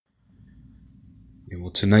Well,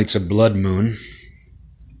 tonight's a blood moon.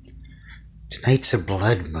 Tonight's a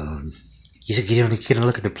blood moon. You gonna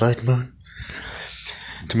look at the blood moon?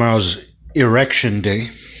 Tomorrow's erection day.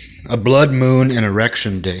 A blood moon and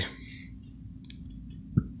erection day.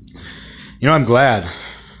 You know, I'm glad.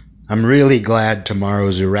 I'm really glad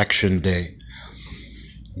tomorrow's erection day.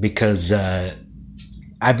 Because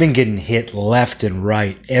I've been getting hit left and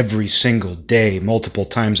right every single day, multiple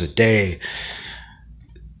times a day.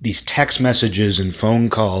 These text messages and phone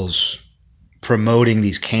calls promoting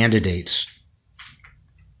these candidates.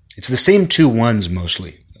 It's the same two ones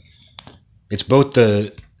mostly. It's both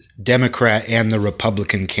the Democrat and the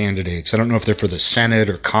Republican candidates. I don't know if they're for the Senate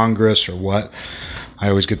or Congress or what. I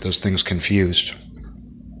always get those things confused.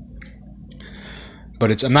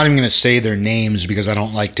 But I'm not even going to say their names because I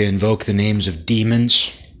don't like to invoke the names of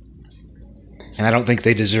demons. And I don't think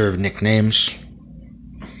they deserve nicknames.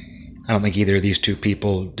 I don't think either of these two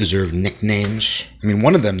people deserve nicknames. I mean,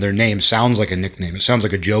 one of them, their name sounds like a nickname. It sounds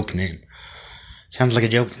like a joke name. Sounds like a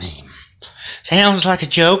joke name. Sounds like a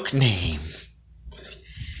joke name.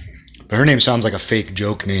 But her name sounds like a fake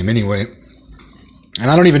joke name anyway.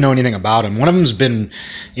 And I don't even know anything about him. One of them's been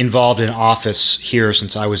involved in office here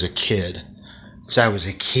since I was a kid.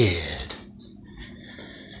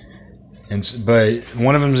 But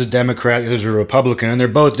one of them is a Democrat, the other's a Republican, and they're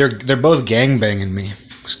both gangbanging me.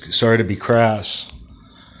 Sorry to be crass,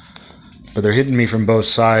 but they're hitting me from both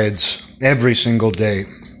sides every single day.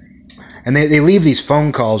 And they leave these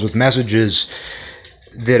phone calls with messages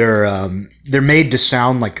that are they're made to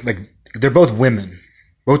sound like they're both women.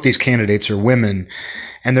 Both these candidates are women,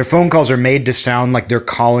 and their phone calls are made to sound like they're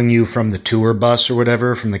calling you from the tour bus or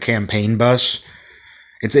whatever, from the campaign bus.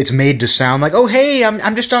 It's made to sound like, oh hey,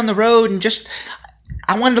 I'm just on the road and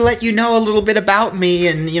I wanted to let you know a little bit about me,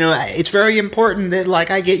 and it's very important that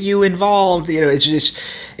I get you involved.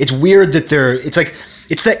 It's weird that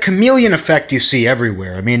it's that chameleon effect you see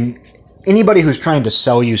everywhere. I mean, anybody who's trying to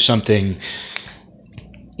sell you something,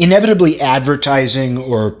 inevitably advertising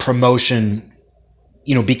or promotion,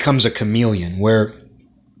 becomes a chameleon. Where,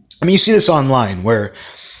 I mean, you see this online where,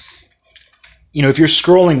 if you're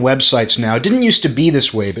scrolling websites now, it didn't used to be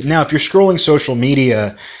this way, but now if you're scrolling social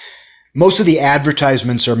media, most of the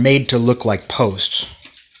advertisements are made to look like posts.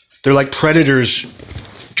 They're like predators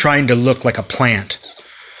trying to look like a plant.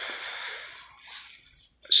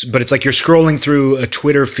 But it's like you're scrolling through a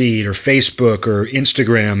Twitter feed or Facebook or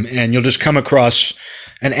Instagram, and you'll just come across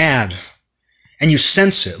an ad, and you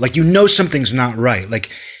sense it. Something's not right.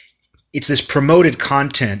 It's this promoted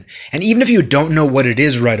content, and even if you don't know what it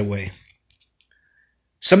is right away,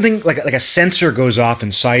 something like a sensor goes off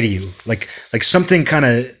inside of you, like something kind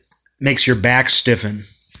of makes your back stiffen.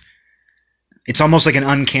 It's almost like an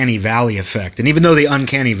uncanny valley effect. And even though the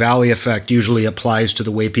uncanny valley effect usually applies to the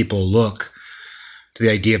way people look, to the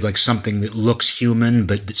idea of something that looks human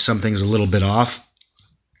but something's a little bit off,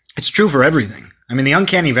 it's true for everything. I mean, the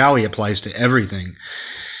uncanny valley applies to everything.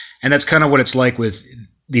 And that's kind of what it's like with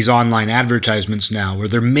these online advertisements now, where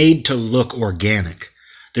they're made to look organic.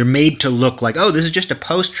 They're made to look like, oh, this is just a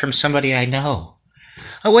post from somebody I know.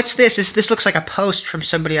 Oh, what's this? This looks like a post from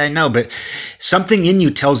somebody I know. But something in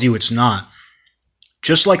you tells you it's not.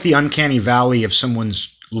 Just like the uncanny valley of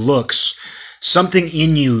someone's looks, something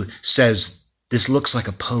in you says, this looks like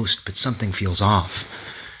a post, but something feels off.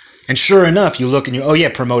 And sure enough, you look and oh yeah,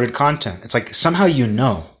 promoted content. It's like somehow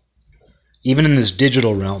even in this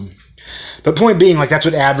digital realm. But point being, that's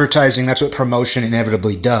what advertising, that's what promotion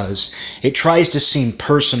inevitably does. It tries to seem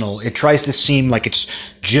personal. It tries to seem like it's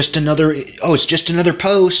just another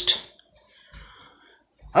post.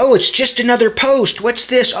 Oh, it's just another post. What's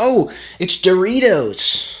this? Oh, it's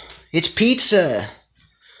Doritos. It's pizza.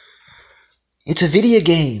 It's a video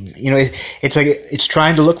game. It's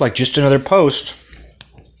trying to look like just another post.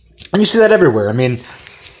 And you see that everywhere. I mean,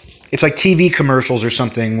 it's like TV commercials or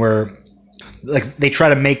something where they try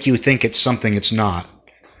to make you think it's something it's not.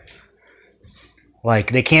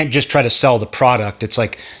 They can't just try to sell the product. It's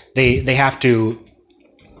like they have to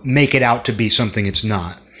make it out to be something it's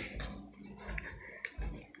not.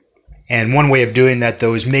 And one way of doing that,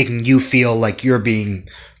 though, is making you feel like you're being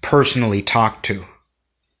personally talked to.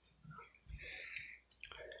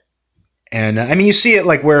 And, I mean, you see it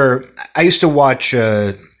where I used to watch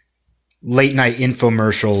late night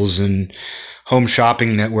infomercials and Home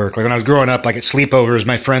Shopping Network. When I was growing up, at sleepovers,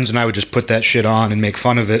 my friends and I would just put that shit on and make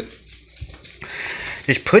fun of it.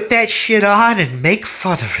 Just put that shit on and make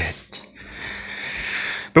fun of it.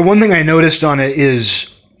 But one thing I noticed on it is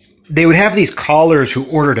they would have these callers who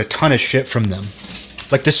ordered a ton of shit from them.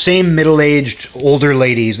 The same middle-aged older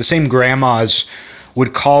ladies, the same grandmas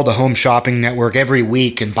would call the Home Shopping Network every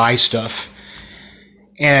week and buy stuff.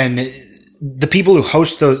 and the people who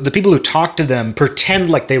host the people who talk to them pretend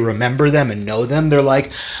like they remember them and know them. They're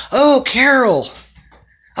like, "Oh, Carol.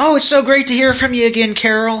 Oh, it's so great to hear from you again,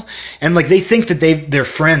 Carol." And like they think that they're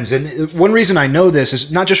friends. And one reason I know this is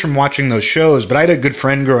not just from watching those shows, but I had a good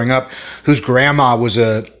friend growing up whose grandma was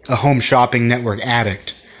a home shopping network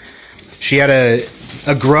addict. She had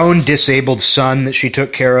a grown disabled son that she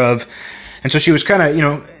took care of. And so she was kind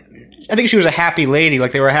of, I think she was a happy lady,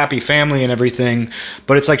 like they were a happy family and everything,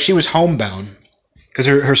 but it's like she was homebound because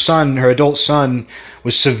her son, her adult son,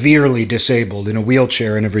 was severely disabled in a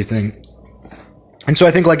wheelchair and everything. And so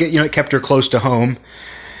I think like it kept her close to home.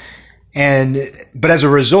 But as a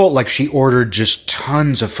result, like she ordered just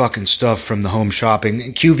tons of fucking stuff from the home shopping,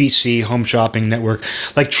 QVC, home shopping network,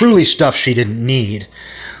 like truly stuff she didn't need.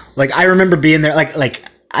 Like I remember being there, like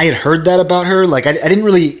I had heard that about her. Like I didn't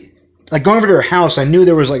really, like going over to her house, I knew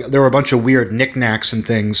there were a bunch of weird knickknacks and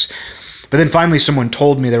things. But then finally someone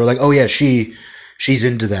told me, they were like, "Oh yeah, she's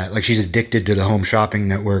into that. Like she's addicted to the home shopping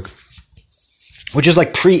network." Which is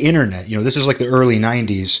like pre-internet, this is like the early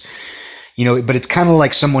 90s, but it's kind of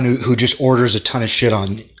like someone who just orders a ton of shit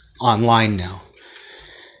online now,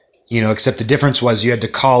 except the difference was you had to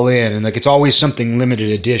call in and like it's always something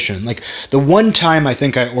limited edition. Like the one time I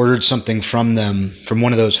think I ordered something from them, from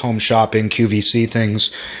one of those home shopping QVC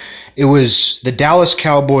things, it was the Dallas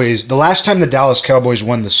Cowboys. The last time the Dallas Cowboys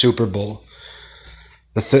won the Super Bowl,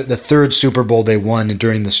 the third Super Bowl they won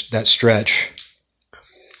during that stretch,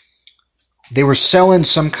 they were selling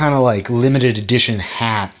some kind of like limited edition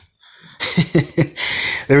hat.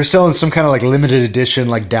 They were selling some kind of like limited edition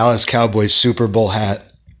like Dallas Cowboys Super Bowl hat.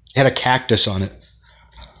 It had a cactus on it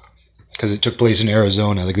because it took place in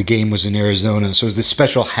Arizona. Like the game was in Arizona, so it was this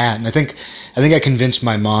special hat. And I think I convinced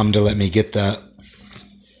my mom to let me get that.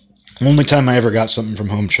 Only time I ever got something from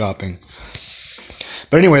home shopping.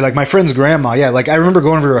 But anyway, like my friend's grandma, yeah, like I remember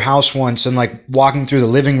going over to her house once and like walking through the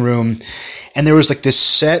living room, and there was like this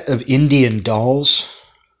set of Indian dolls,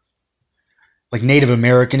 like Native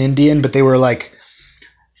American Indian, but they were like,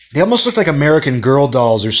 they almost looked like American Girl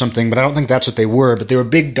dolls or something, but I don't think that's what they were. But they were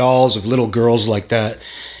big dolls of little girls like that,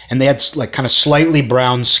 and they had like kind of slightly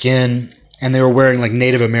brown skin, and they were wearing like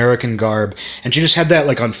Native American garb, and she just had that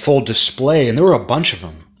like on full display, and there were a bunch of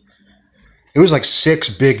them. It was like 6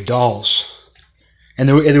 big dolls. And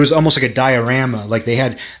there was almost like a diorama, like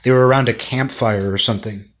they were around a campfire or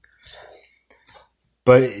something.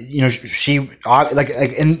 But she like,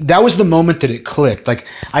 and that was the moment that it clicked. Like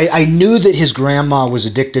I knew that his grandma was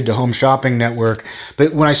addicted to Home Shopping Network,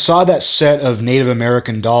 but when I saw that set of Native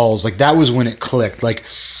American dolls, like that was when it clicked. Like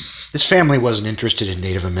this family wasn't interested in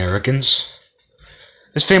Native Americans.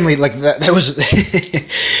 This family, like that was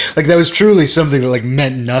like that was truly something that like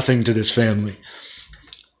meant nothing to this family.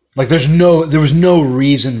 Like there was no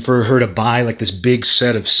reason for her to buy like this big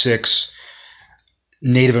set of 6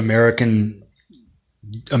 Native American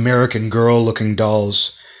girl looking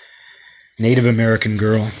dolls. Native American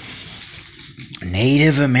girl.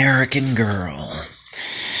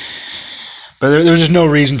 But there was just no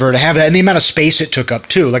reason for her to have that. And the amount of space it took up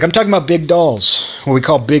too. Like I'm talking about big dolls. What we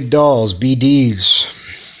call big dolls, BDs.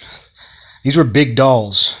 These were big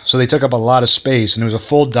dolls, so they took up a lot of space, and there was a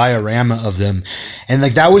full diorama of them. And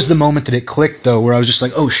like that was the moment that it clicked, though, where I was just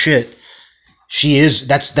like, "Oh shit,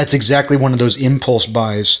 that's exactly one of those impulse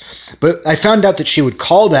buys." But I found out that she would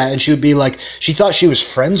call that, and she would be like, she thought she was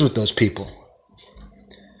friends with those people.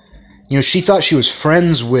 She thought she was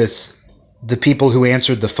friends with the people who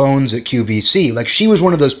answered the phones at QVC. Like she was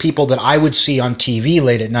one of those people that I would see on TV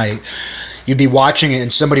late at night. You'd be watching it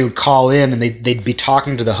and somebody would call in and they'd be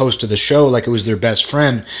talking to the host of the show like it was their best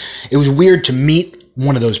friend. It was weird to meet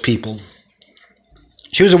one of those people.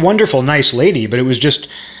 She was a wonderful, nice lady, but it was just,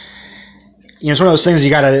 it's one of those things you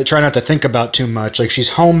got to try not to think about too much. Like she's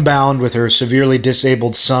homebound with her severely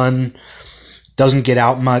disabled son, doesn't get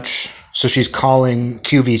out much, so she's calling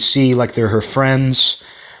QVC like they're her friends,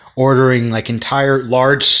 ordering like entire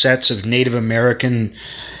large sets of Native American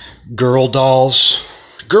girl dolls.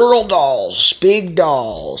 Girl dolls, big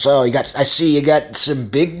dolls. Oh, I see you got some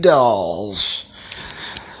big dolls.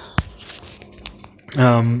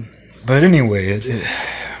 But anyway,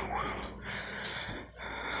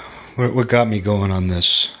 what got me going on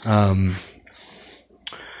this?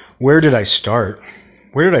 Where did I start?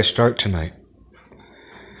 Where did I start tonight?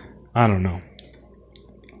 I don't know.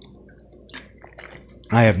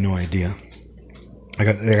 I have no idea. I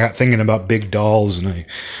got thinking about big dolls, and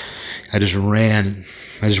I just ran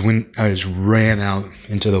out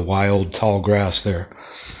into the wild, tall grass there.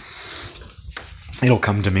 It'll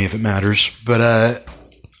come to me if it matters. But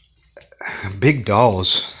big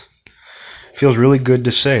dolls. Feels really good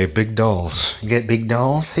to say, big dolls. You get big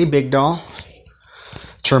dolls? Hey, big doll.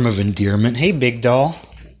 Term of endearment. Hey, big doll.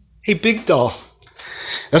 Hey, big doll.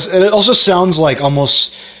 It also sounds like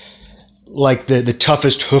almost like the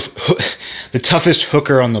toughest the toughest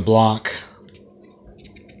hooker on the block.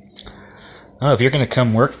 Oh, if you're gonna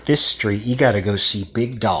come work this street, you gotta go see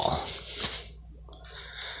Big Doll.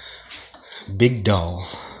 Big Doll.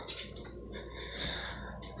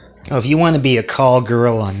 Oh, if you want to be a call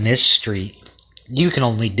girl on this street, you can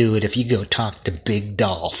only do it if you go talk to Big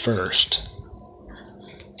Doll first.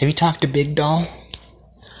 Have you talked to Big Doll?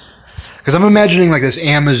 Because I'm imagining like this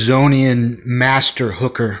Amazonian master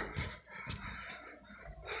hooker.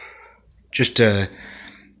 Just the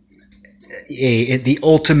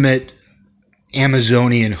ultimate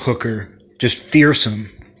Amazonian hooker. Just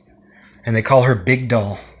fearsome. And they call her Big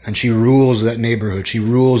Doll. And she rules that neighborhood. She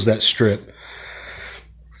rules that strip.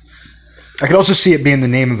 I could also see it being the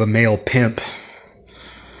name of a male pimp.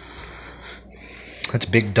 That's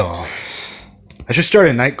Big Doll. I should start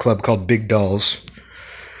a nightclub called Big Dolls.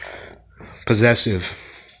 Possessive.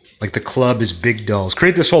 Like the club is Big Dolls.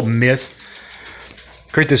 Create this whole myth.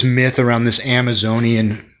 Create this myth around this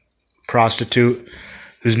Amazonian prostitute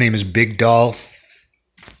whose name is Big Doll.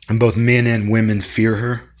 And both men and women fear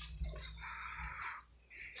her.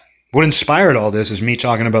 What inspired all this is me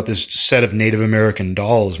talking about this set of Native American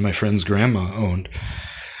dolls my friend's grandma owned.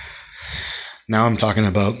 Now I'm talking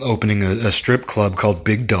about opening a strip club called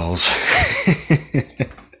Big Dolls.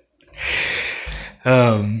 What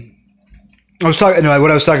I was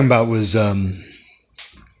talking about was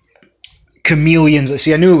chameleons.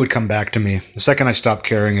 See, I knew it would come back to me. The second I stop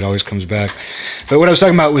caring, it always comes back. But what I was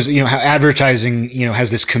talking about was, how advertising, has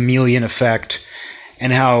this chameleon effect,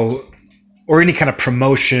 and how, or any kind of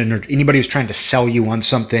promotion, or anybody who's trying to sell you on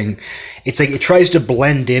something, it's like it tries to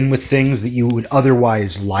blend in with things that you would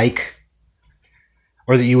otherwise like.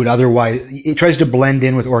 Or that you would otherwise, it tries to blend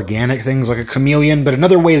in with organic things like a chameleon. But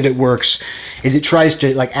another way that it works is it tries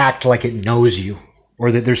to act like it knows you,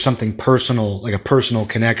 or that there's something personal, like a personal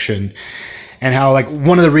connection. And how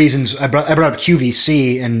one of the reasons I brought up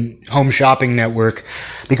QVC and Home Shopping Network,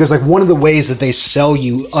 because one of the ways that they sell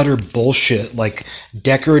you utter bullshit,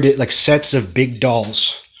 decorated sets of big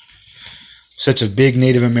dolls, sets of big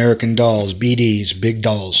Native American dolls, BDs, big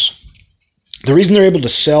dolls. The reason they're able to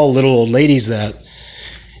sell little old ladies that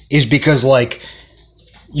is because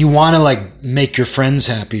you want to make your friends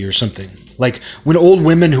happy or something. When old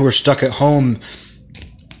women who are stuck at home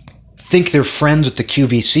think they're friends with the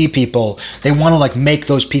QVC people, they want to make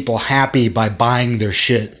those people happy by buying their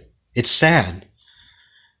shit. It's sad.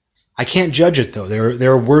 I can't judge it though.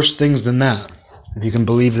 There are worse things than that. If you can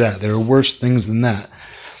believe that, there are worse things than that.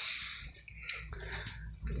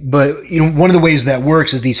 But one of the ways that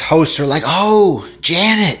works is these hosts are like, "Oh,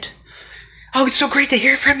 Janet. Oh, it's so great to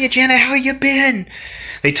hear from you, Janet. How you been?"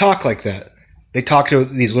 They talk like that. They talk to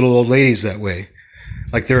these little old ladies that way.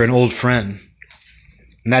 Like they're an old friend.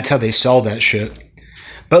 And that's how they sell that shit.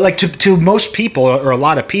 But to most people, or a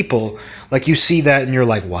lot of people, you see that and you're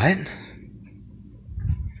like, what?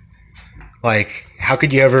 How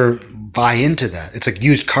could you ever buy into that? It's like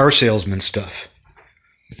used car salesman stuff.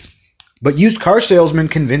 But used car salesmen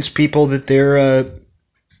convince people that they're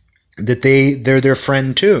their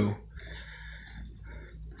friend too.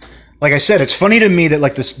 Like I said, it's funny to me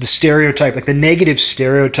that the stereotype, the negative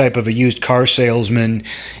stereotype of a used car salesman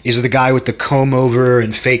is the guy with the comb over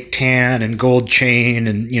and fake tan and gold chain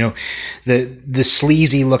and, the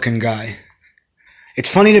sleazy looking guy. It's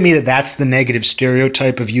funny to me that that's the negative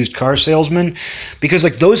stereotype of used car salesmen, because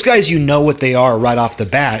those guys, what they are right off the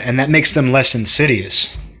bat, and that makes them less insidious.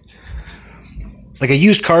 A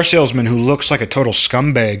used car salesman who looks like a total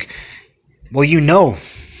scumbag, well,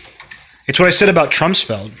 it's what I said about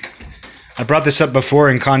Trumpsfeld. I brought this up before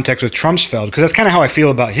in context with Trumpsfeld, because that's kind of how I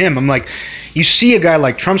feel about him. I'm like, you see a guy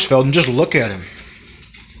like Trumpsfeld and just look at him.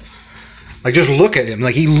 Just look at him.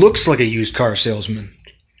 He looks like a used car salesman.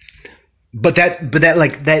 But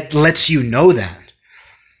that lets you know that.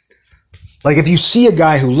 If you see a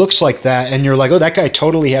guy who looks like that and you're like, oh, that guy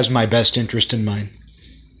totally has my best interest in mind.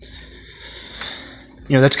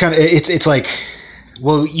 That's kind of, it's like,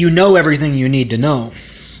 well, everything you need to know.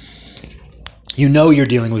 You're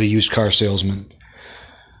dealing with a used car salesman.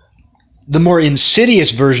 The more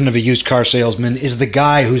insidious version of a used car salesman is the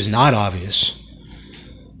guy who's not obvious.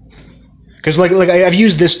 Because I've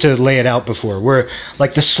used this to lay it out before, where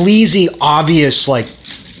the sleazy, obvious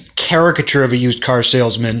caricature of a used car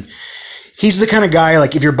salesman, he's the kind of guy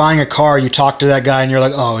if you're buying a car, you talk to that guy and you're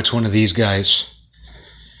like, oh, it's one of these guys.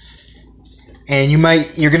 And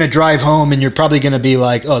you're going to drive home and you're probably going to be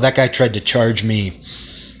like, oh, that guy tried to charge me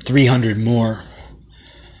 300 more.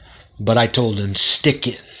 But I told him, stick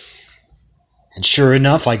it. And sure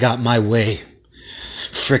enough, I got my way.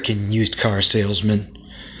 Frickin' used car salesman.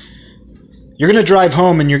 You're going to drive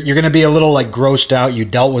home and you're going to be a little like grossed out. You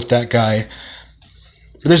dealt with that guy.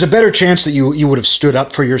 But there's a better chance that you would have stood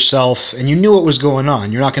up for yourself and you knew what was going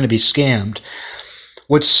on. You're not going to be scammed.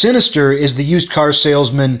 What's sinister is the used car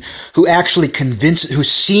salesman who actually who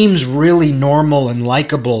seems really normal and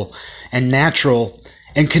likable and natural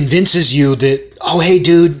and convinces you that, oh, hey,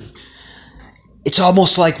 dude, it's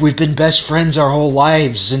almost like we've been best friends our whole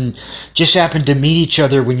lives and just happened to meet each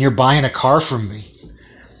other when you're buying a car from me.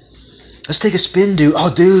 Let's take a spin, dude.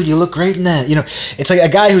 Oh, dude, you look great in that. You know, it's like a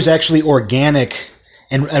guy who's actually organic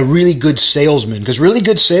and a really good salesman, because really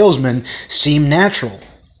good salesmen seem natural.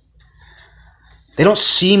 They don't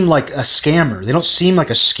seem like a scammer. They don't seem like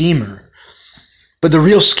a schemer. But the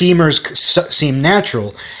real schemers seem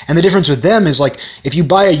natural. And the difference with them is, like, if you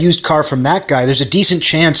buy a used car from that guy, there's a decent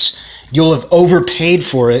chance you'll have overpaid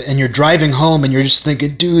for it and you're driving home and you're just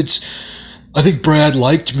thinking, dudes, I think Brad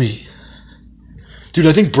liked me. Dude,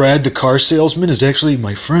 I think Brad, the car salesman, is actually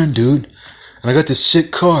my friend, dude. And I got this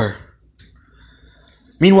sick car.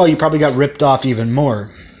 Meanwhile, you probably got ripped off even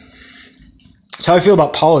more. That's how I feel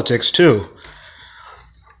about politics, too.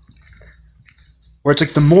 Where it's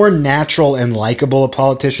like the more natural and likable a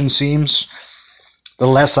politician seems, the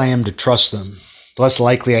less I am to trust them. The less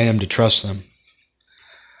likely I am to trust them.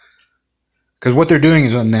 Because what they're doing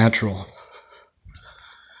is unnatural.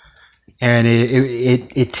 And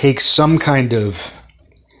it takes some kind of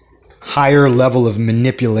higher level of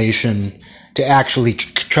manipulation to actually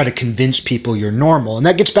try to convince people you're normal. And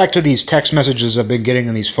that gets back to these text messages I've been getting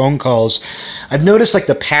and these phone calls. I've noticed like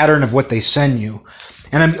the pattern of what they send you.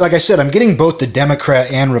 And like I said, I'm getting both the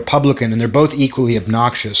Democrat and Republican, and they're both equally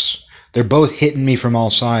obnoxious. They're both hitting me from all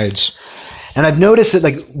sides. And I've noticed that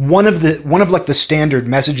like one of the standard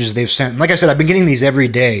messages they've sent, and like I said, I've been getting these every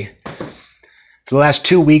day. For the last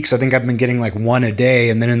 2 weeks, I think I've been getting like one a day.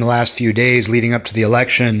 And then in the last few days leading up to the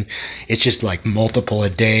election, it's just like multiple a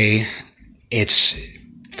day. It's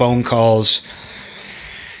phone calls.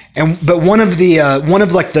 But one of the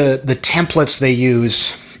templates they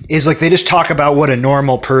use is like they just talk about what a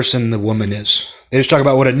normal person the woman is. They just talk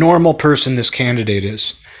about what a normal person this candidate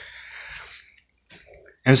is.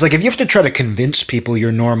 And it's like, if you have to try to convince people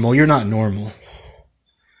you're normal, you're not normal.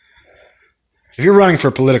 If you're running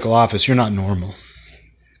for political office, you're not normal.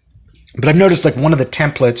 But I've noticed like one of the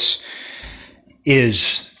templates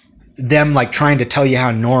is them like trying to tell you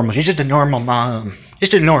how normal. She's just a normal mom.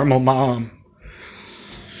 Just a normal mom.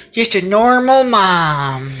 Just a normal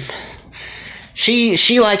mom.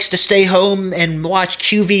 She likes to stay home and watch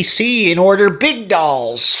QVC and order big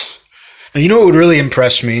dolls. Now, you know what would really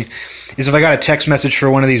impress me is if I got a text message for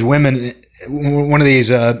one of these women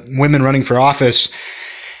running for office,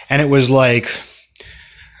 and it was like,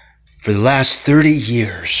 for the last 30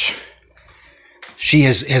 years, she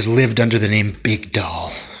has lived under the name Big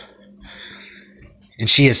Doll. And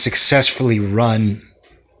she has successfully run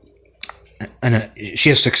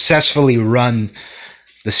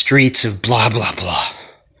the streets of blah, blah, blah.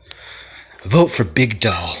 Vote for Big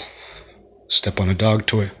Doll. Step on a dog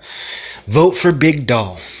toy. Vote for Big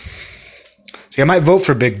Doll. See, I might vote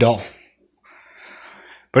for Big Doll.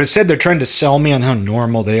 But it said they're trying to sell me on how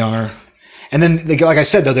normal they are. And then, like I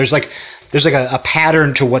said, though, there's a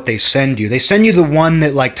pattern to what they send you. They send you the one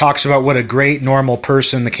that like talks about what a great normal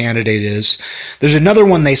person the candidate is. There's another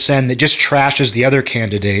one they send that just trashes the other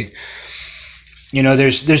candidate. You know,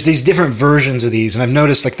 there's these different versions of these, and I've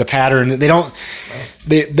noticed like the pattern that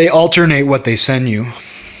they alternate what they send you.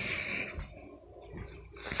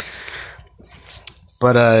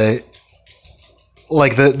 But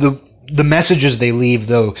like the messages they leave,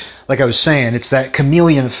 though, like I was saying, it's that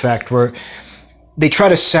chameleon effect where they try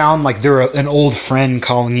to sound like they're an old friend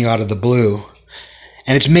calling you out of the blue.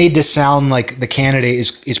 And it's made to sound like the candidate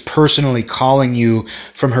is personally calling you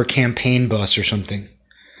from her campaign bus or something.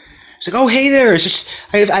 It's like, oh, hey there, it's just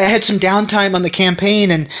I had some downtime on the campaign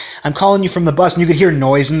and I'm calling you from the bus. And you could hear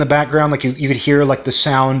noise in the background, like you could hear like the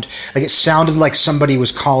sound, like it sounded like somebody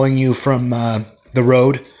was calling you from the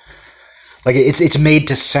road. Like it's made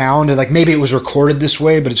to sound, like maybe it was recorded this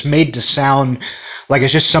way, but it's made to sound like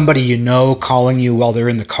it's just somebody you know calling you while they're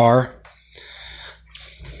in the car.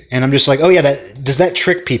 And I'm just like, oh yeah, does that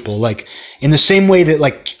trick people? Like in the same way that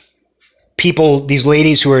like people, these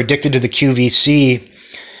ladies who are addicted to the QVC,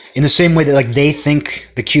 in the same way that like they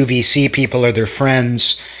think the QVC people are their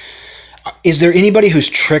friends, is there anybody who's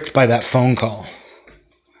tricked by that phone call?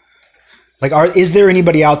 Like, is there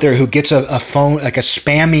anybody out there who gets a phone, like a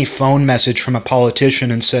spammy phone message from a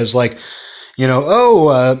politician and says like,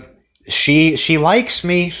 She likes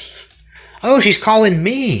me. Oh, she's calling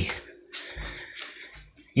me.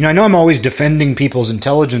 I know I'm always defending people's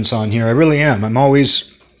intelligence on here. I really am. I'm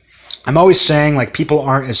always saying, like, people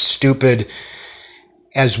aren't as stupid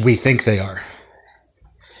as we think they are.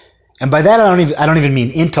 And by that, I don't even mean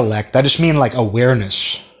intellect. I just mean, like,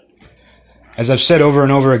 awareness. As I've said over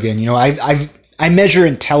and over again, I measure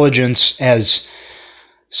intelligence as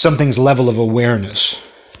something's level of awareness.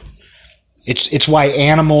 It's why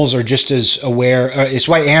animals are just as aware. It's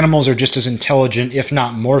why animals are just as intelligent, if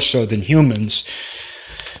not more so, than humans.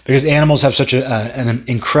 Because animals have such an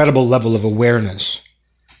incredible level of awareness.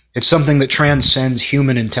 It's something that transcends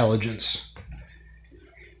human intelligence.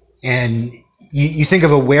 And you think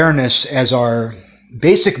of awareness as our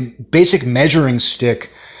basic measuring stick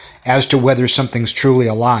as to whether something's truly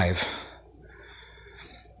alive.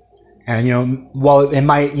 And while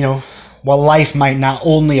life might not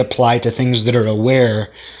only apply to things that are aware,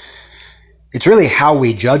 it's really how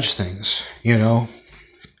we judge things.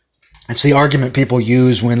 It's the argument people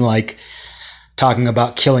use when, like, talking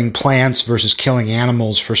about killing plants versus killing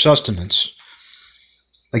animals for sustenance.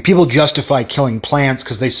 Like, people justify killing plants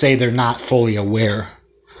because they say they're not fully aware,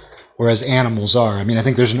 whereas animals are. I mean, I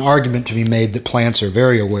think there's an argument to be made that plants are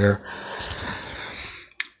very aware.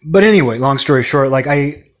 But anyway, long story short, like,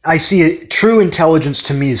 I see it, true intelligence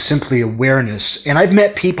to me is simply awareness. And I've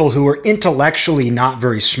met people who are intellectually not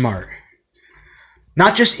very smart.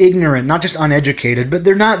 Not just ignorant, not just uneducated, but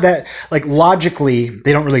they're not that, like, logically,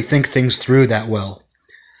 they don't really think things through that well.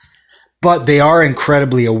 But they are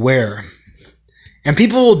incredibly aware. And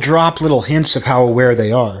people will drop little hints of how aware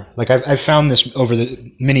they are. Like, I've found this over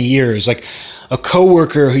the many years. Like, a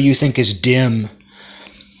coworker who you think is dim,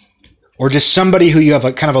 or just somebody who you have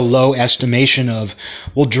a kind of a low estimation of,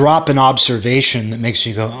 will drop an observation that makes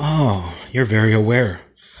you go, oh, you're very aware.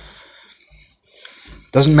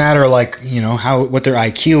 Doesn't matter, like, what their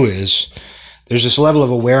IQ is. There's this level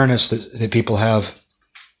of awareness that people have.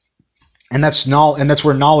 And that's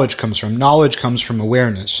where knowledge comes from. Knowledge comes from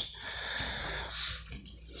awareness.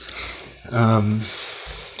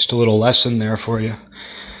 Just a little lesson there for you.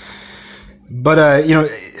 But,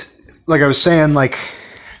 like I was saying, like,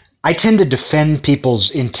 I tend to defend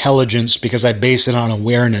people's intelligence because I base it on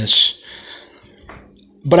awareness.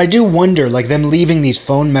 But I do wonder, like, them leaving these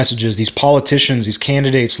phone messages, these politicians, these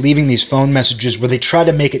candidates leaving these phone messages where they try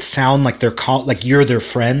to make it sound like like you're their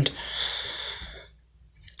friend.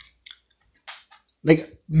 Like,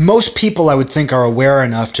 most people I would think are aware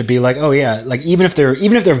enough to be like, oh yeah, like, even if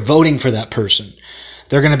they're voting for that person,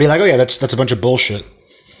 they're going to be like, oh yeah, that's a bunch of bullshit.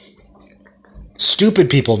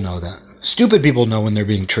 Stupid people know that. Stupid people know when they're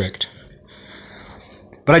being tricked.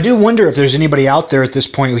 But I do wonder if there's anybody out there at this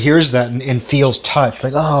point who hears that and feels touched.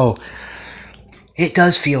 Like, oh, it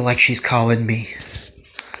does feel like she's calling me.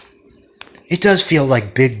 It does feel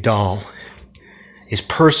like Big Doll is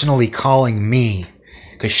personally calling me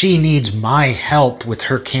because she needs my help with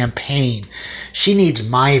her campaign. She needs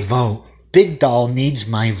my vote. Big Doll needs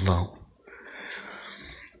my vote.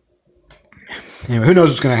 Anyway, who knows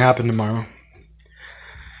what's going to happen tomorrow?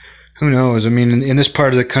 Who knows? I mean, in this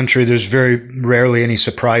part of the country, there's very rarely any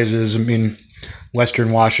surprises. I mean,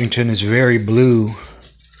 Western Washington is very blue.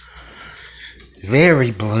 Very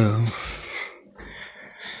blue.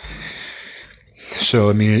 So,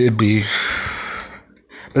 I mean, it'd be...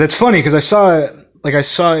 But it's funny, because I saw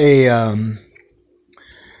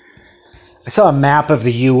a map of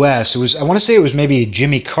the U.S. I want to say it was maybe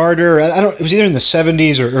Jimmy Carter. It was either in the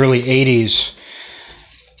 70s or early 80s.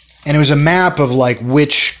 And it was a map of, like,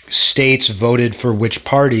 which states voted for which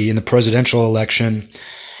party in the presidential election.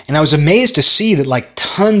 And I was amazed to see that, like,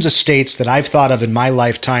 tons of states that I've thought of in my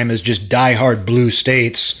lifetime as just diehard blue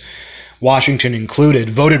states, Washington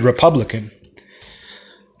included, voted Republican.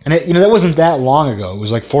 And, that wasn't that long ago. It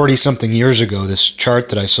was like 40-something years ago, this chart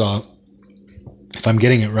that I saw, if I'm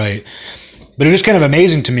getting it right. But it was kind of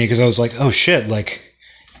amazing to me because I was like, oh, shit, like...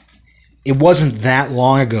 It wasn't that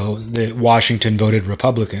long ago that Washington voted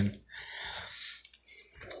Republican.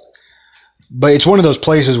 But it's one of those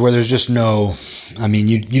places where there's just no... I mean,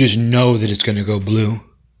 you just know that it's going to go blue.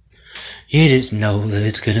 You just know that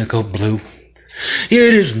it's going to go blue.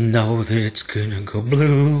 You just know that it's going to go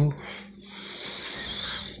blue.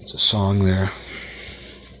 It's a song there.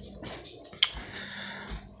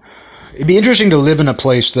 It'd be interesting to live in a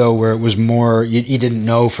place, though, where it was more... You didn't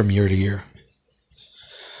know from year to year.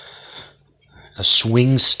 A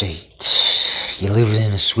swing state. You live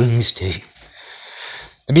in a swing state.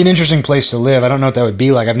 It'd be an interesting place to live. I don't know what that would be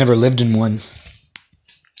like. I've never lived in one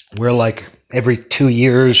where, like, every 2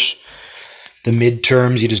 years, the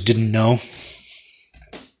midterms, you just didn't know.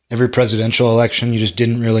 Every presidential election, you just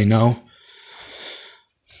didn't really know.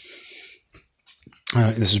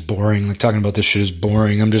 This is boring. Like, talking about this shit is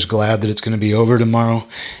boring. I'm just glad that it's going to be over tomorrow.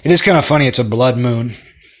 It is kind of funny. It's a blood moon.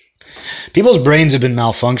 People's brains have been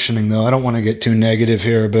malfunctioning, though. I don't want to get too negative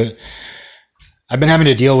here, but I've been having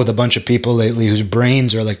to deal with a bunch of people lately whose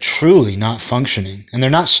brains are like truly not functioning, and they're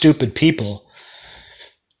not stupid people.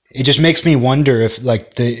 It just makes me wonder if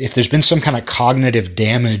if there's been some kind of cognitive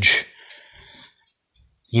damage,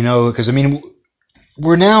 because I mean,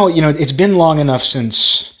 we're now, it's been long enough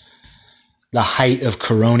since the height of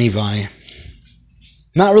coronavirus.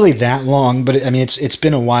 Not really that long, but I mean, it's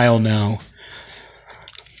been a while now.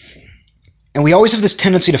 And we always have this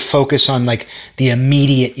tendency to focus on like the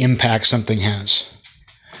immediate impact something has.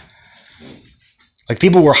 Like,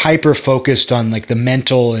 people were hyper focused on like the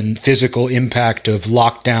mental and physical impact of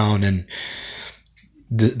lockdown and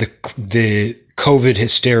the COVID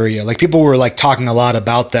hysteria. Like, people were like talking a lot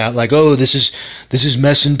about that. Like, oh, this is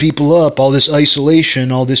messing people up. All this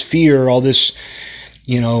isolation, all this fear, all this,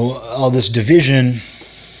 all this division.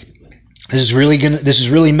 This is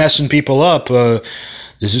really messing people up.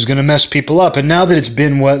 This is going to mess people up. And now that it's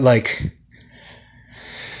been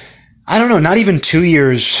I don't know, not even 2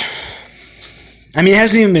 years. I mean, it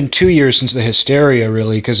hasn't even been 2 years since the hysteria,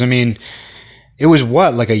 really, because, I mean, it was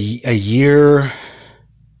like a year.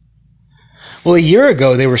 Well, a year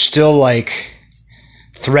ago, they were still, like,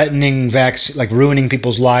 threatening ruining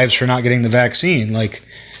people's lives for not getting the vaccine. Like,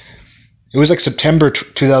 it was like September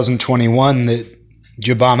 2021 that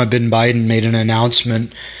Obama bin Biden made an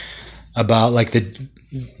announcement about, like,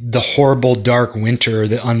 the horrible dark winter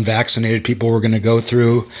that unvaccinated people were going to go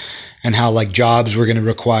through, and how like jobs were going to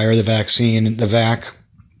require the vaccine, the vac.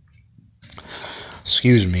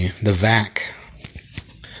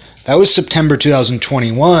 That was September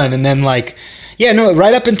 2021. And then right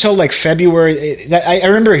up until like February, I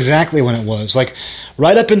remember exactly when it was, like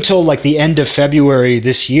right up until like the end of February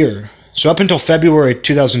this year. So up until February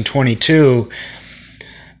 2022,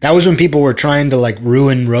 that was when people were trying to like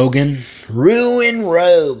ruin Rogan.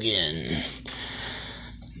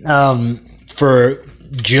 For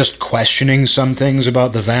just questioning some things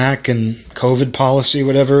about the VAC and COVID policy,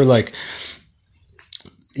 whatever. Like,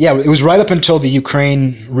 yeah, it was right up until the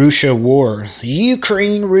Ukraine-Russia war.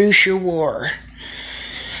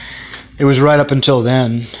 It was right up until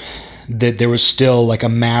then that there was still like a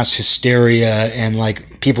mass hysteria, and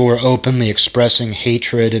like people were openly expressing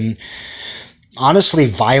hatred and honestly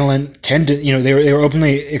violent they were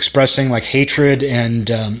openly expressing like hatred and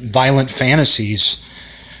violent fantasies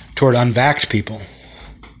toward unvaxxed people.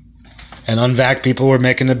 And unvaxxed people were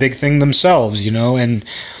making a big thing themselves, and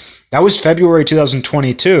that was February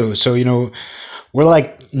 2022. So, we're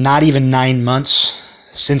like not even 9 months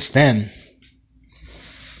since then.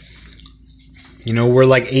 We're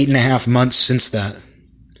like 8.5 months since that.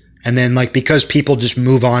 And then like, because people just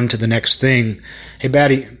move on to the next thing. Hey,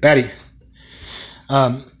 Batty.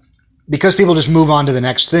 Because people just move on to the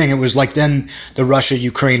next thing, it was like then the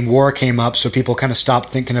Russia-Ukraine war came up, so people kind of stopped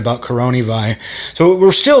thinking about coronavirus. So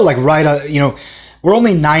we're still like we're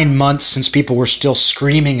only 9 months since people were still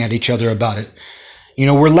screaming at each other about it.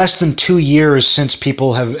 We're less than 2 years since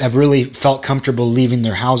people have really felt comfortable leaving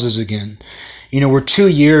their houses again. We're 2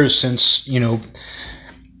 years since,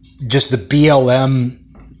 just the BLM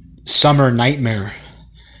summer nightmare.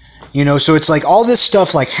 So it's like all this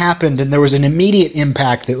stuff like happened, and there was an immediate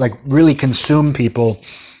impact that like really consumed people.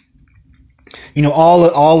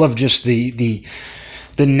 All of just the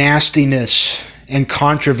nastiness and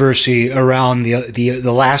controversy around the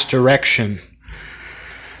last erection.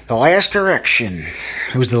 The last erection.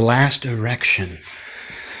 It was the last erection.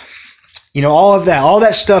 All of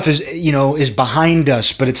that stuff is behind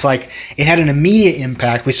us, but it's like it had an immediate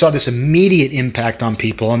impact. We saw this immediate impact on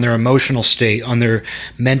people, on their emotional state, on their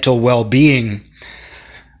mental well-being.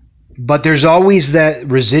 But there's always that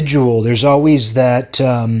residual. There's always that,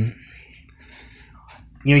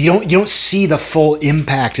 you don't see the full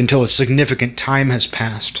impact until a significant time has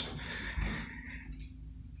passed.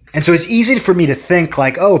 And so it's easy for me to think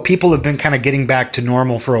like, oh, people have been kind of getting back to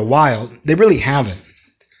normal for a while. They really haven't.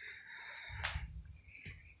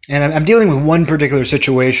 And I'm dealing with one particular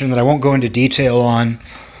situation that I won't go into detail on,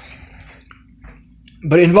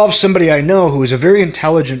 but it involves somebody I know who is a very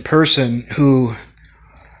intelligent person who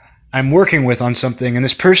I'm working with on something. And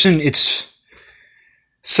this person,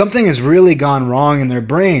 something has really gone wrong in their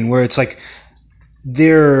brain, where it's like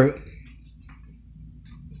they're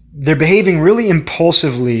behaving really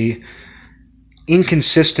impulsively,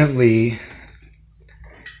 inconsistently.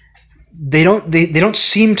 They don't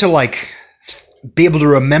seem to like be able to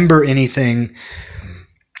remember anything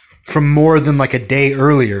from more than like a day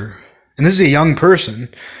earlier. And this is a young person.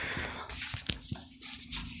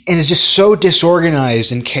 And it's just so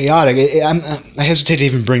disorganized and chaotic. I hesitate to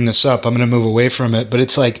even bring this up. I'm going to move away from it. But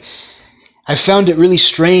it's like, I found it really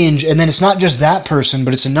strange. And then it's not just that person,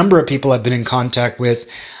 but it's a number of people I've been in contact with.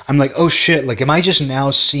 I'm like, oh shit, like, am I just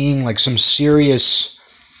now seeing like some serious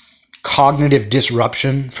cognitive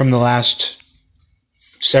disruption from the last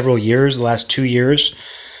several years, the last 2 years?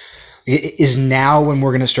 Is now when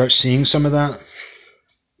we're going to start seeing some of that?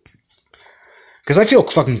 Because I feel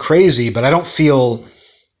fucking crazy, but I don't feel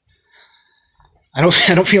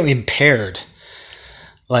impaired.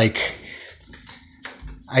 Like,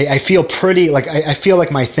 I feel pretty, like, I feel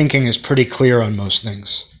like my thinking is pretty clear on most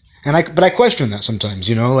things. But I question that sometimes,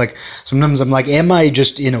 you know? Like, sometimes I'm like, am I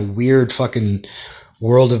just in a weird fucking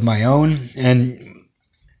world of my own? And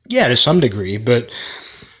yeah, to some degree, but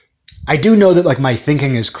I do know that, like, my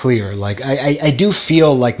thinking is clear. Like, I do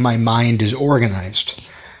feel like my mind is organized.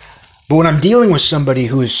 But when I'm dealing with somebody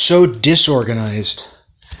who is so disorganized,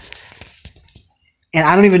 and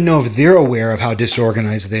I don't even know if they're aware of how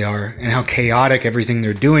disorganized they are and how chaotic everything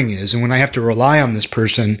they're doing is, and when I have to rely on this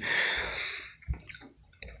person,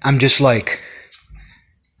 I'm just like,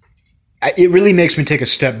 it really makes me take a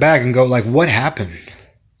step back and go, like, what happened?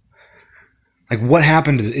 Like, what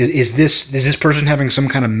happened? Is this person having some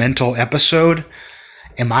kind of mental episode?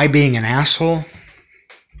 Am I being an asshole?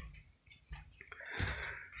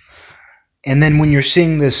 And then when you're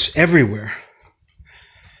seeing this everywhere,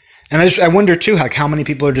 and I wonder too, like, how many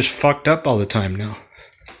people are just fucked up all the time now?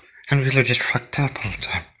 How many people are just fucked up all the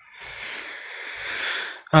time?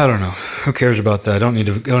 I don't know. Who cares about that? I don't need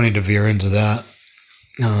to veer into that.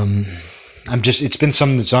 It's been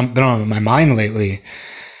something that's been on my mind lately.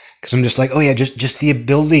 Because I'm just like, oh yeah, just the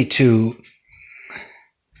ability to,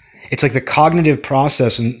 it's like the cognitive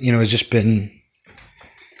process, and has just been,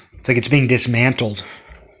 it's like it's being dismantled.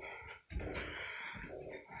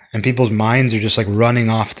 And people's minds are just like running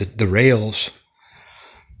off the rails.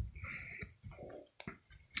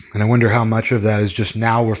 And I wonder how much of that is just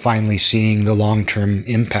now we're finally seeing the long-term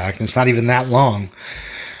impact. And it's not even that long.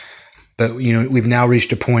 But, we've now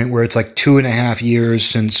reached a point where it's like 2.5 years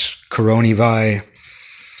since coronavirus,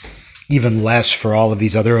 even less for all of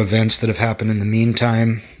these other events that have happened in the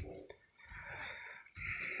meantime.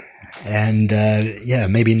 And,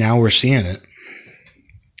 maybe now we're seeing it.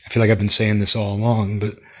 I feel like I've been saying this all along,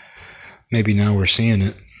 but maybe now we're seeing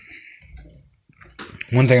it.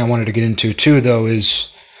 One thing I wanted to get into too, though, is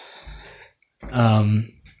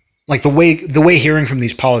like the way hearing from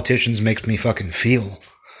these politicians makes me fucking feel.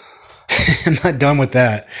 I'm not done with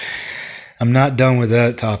that. I'm not done with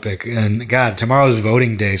that topic. And God, tomorrow's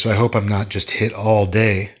voting day, so I hope I'm not just hit all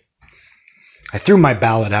day. I threw my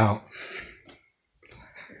ballot out.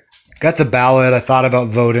 Got the ballot, I thought about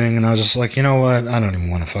voting, and I was just like, you know what? I don't even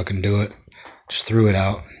want to fucking do it. Just threw it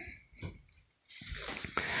out.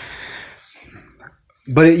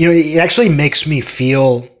 But it actually makes me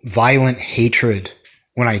feel violent hatred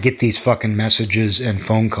when I get these fucking messages and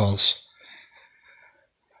phone calls.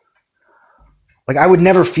 Like, I would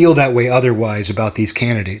never feel that way otherwise about these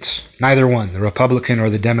candidates. Neither one, the Republican or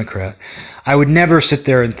the Democrat. I would never sit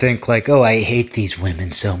there and think like, oh, I hate these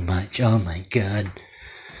women so much. Oh my God.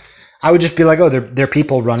 I would just be like, oh, they're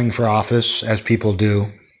people running for office, as people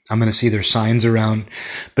do. I'm going to see their signs around.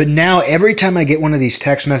 But now every time I get one of these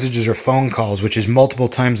text messages or phone calls, which is multiple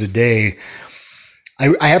times a day,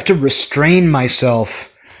 I have to restrain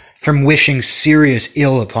myself from wishing serious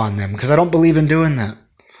ill upon them, because I don't believe in doing that.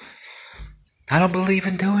 I don't believe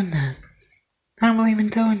in doing that. I don't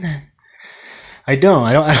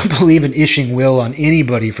believe in wishing will on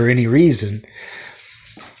anybody for any reason.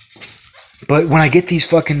 But when I get these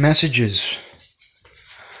fucking messages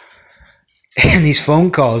and these phone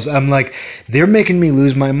calls, I'm like, they're making me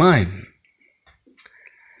lose my mind.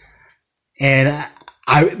 And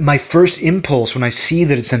my first impulse when I see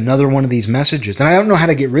that it's another one of these messages, and I don't know how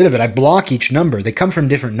to get rid of it, I block each number. They come from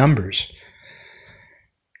different numbers.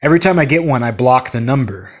 Every time I get one, I block the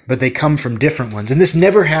number, but they come from different ones. And this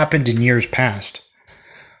never happened in years past.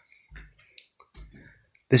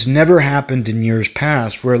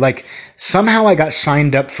 Where, like, somehow I got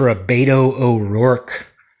signed up for a Beto O'Rourke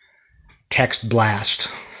text blast.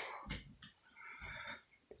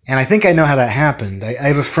 And I think I know how that happened. I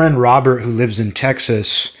have a friend, Robert, who lives in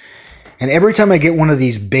Texas. And every time I get one of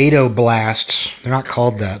these Beto blasts, they're not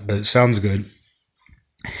called that, but it sounds good.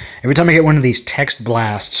 Every time I get one of these text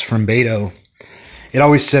blasts from Beto, it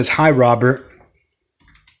always says, "Hi, Robert.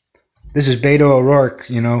 This is Beto O'Rourke,"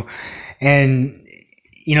 And,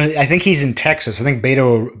 I think he's in Texas. I think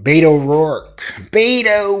Beto O'Rourke.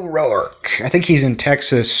 I think he's in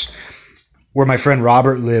Texas where my friend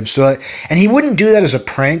Robert lives. So, and he wouldn't do that as a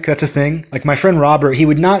prank. That's a thing. Like my friend Robert, he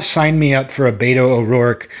would not sign me up for a Beto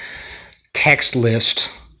O'Rourke text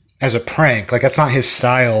list as a prank. Like that's not his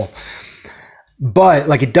style. But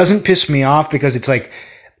like it doesn't piss me off because it's like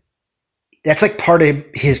that's like part of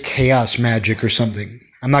his chaos magic or something.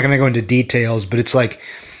 I'm not going to go into details, but it's like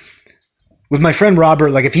with my friend Robert,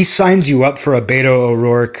 like if he signs you up for a Beto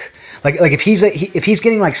O'Rourke, like if he's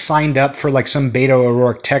getting like signed up for like some Beto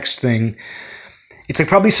O'Rourke text thing, it's like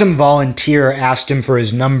probably some volunteer asked him for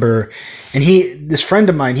his number, and this friend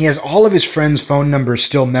of mine, he has all of his friends' phone numbers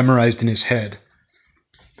still memorized in his head.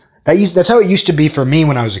 That's how it used to be for me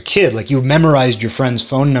when I was a kid. Like you memorized your friends'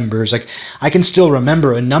 phone numbers. Like I can still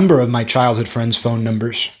remember a number of my childhood friends' phone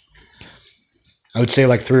numbers. I would say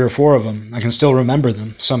like 3 or 4 of them. I can still remember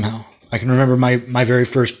them somehow. I can remember my very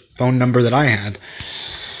first phone number that I had.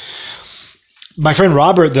 My friend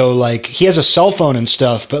Robert, though, like he has a cell phone and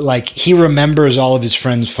stuff, but like he remembers all of his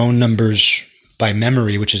friends' phone numbers by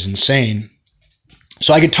memory, which is insane.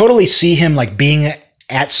 So I could totally see him like being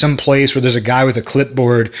at some place where there's a guy with a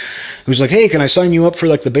clipboard who's like, hey, can I sign you up for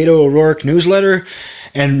like the Beto O'Rourke newsletter?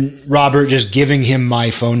 And Robert just giving him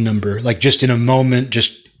my phone number, like just in a moment,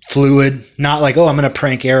 just fluid, not like, oh, I'm going to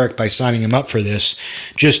prank Eric by signing him up for this.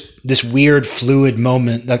 Just this weird fluid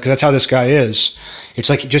moment, because that's how this guy is. It's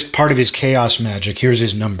like just part of his chaos magic. Here's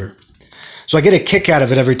his number. So I get a kick out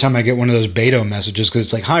of it every time I get one of those Beto messages because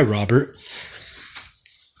it's like, hi, Robert.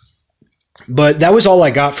 But that was all I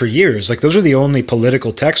got for years. Like those are the only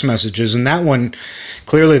political text messages. And that one,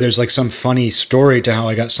 clearly there's like some funny story to how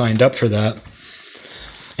I got signed up for that.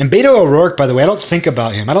 And Beto O'Rourke, by the way, I don't think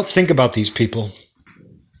about him. I don't think about these people.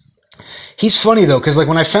 He's funny though, because like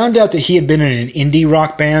when I found out that he had been in an indie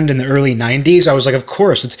rock band in the early 90s, I was like, of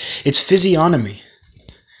course, it's physiognomy.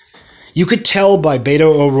 You could tell by Beto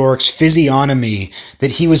O'Rourke's physiognomy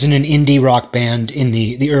that he was in an indie rock band in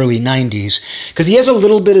the early 90s. Because he has a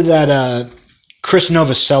little bit of that Chris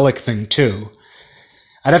Novoselic thing too.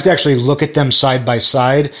 I'd have to actually look at them side by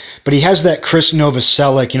side. But he has that Chris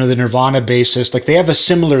Novoselic, the Nirvana bassist. Like they have a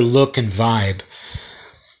similar look and vibe.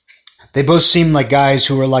 They both seem like guys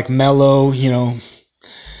who are like mellow,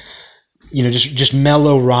 just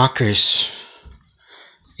mellow rockers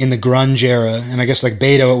in the grunge era. And I guess like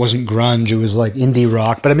Beto, it wasn't grunge, it was like indie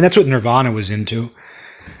rock. But I mean, that's what Nirvana was into.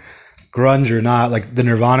 Grunge or not, like the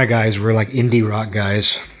Nirvana guys were like indie rock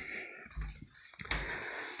guys.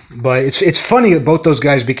 But it's funny that both those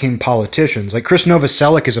guys became politicians. Like Chris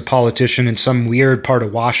Novoselic is a politician in some weird part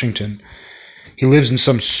of Washington. He lives in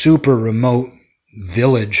some super remote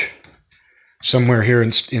village somewhere here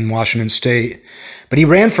in Washington State. But he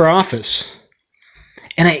ran for office.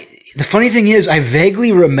 And the funny thing is, I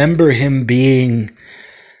vaguely remember him being,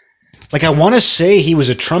 like, I want to say he was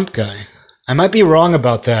a Trump guy. I might be wrong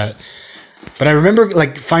about that. But I remember,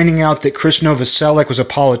 like, finding out that Chris Novoselic was a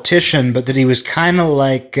politician, but that he was kind of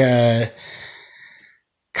like, kind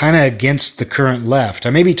of against the current left.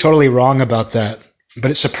 I may be totally wrong about that. But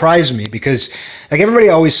it surprised me because, like, everybody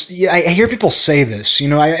always, I hear people say this,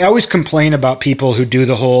 I always complain about people who do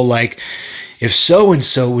the whole, like, if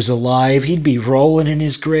so-and-so was alive, he'd be rolling in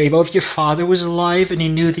his grave. Oh, if your father was alive and he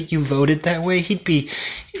knew that you voted that way, he'd be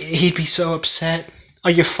so upset. Oh,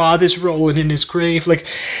 your father's rolling in his grave. Like,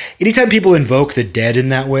 anytime people invoke the dead in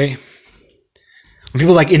that way, when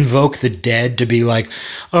people, like, invoke the dead to be like,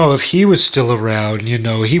 oh, if he was still around,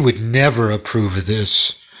 he would never approve of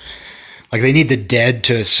this. Like, they need the dead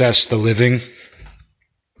to assess the living.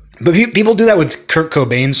 But people do that with Kurt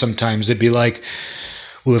Cobain sometimes. They'd be like,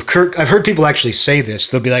 well, I've heard people actually say this.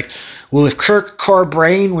 They'll be like, well, if Kurt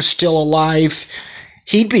Cobain was still alive,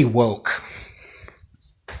 he'd be woke.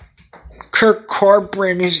 Kurt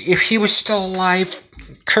Cobain, if he was still alive,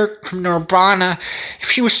 Kurt from Nirvana,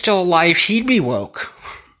 if he was still alive, he'd be woke.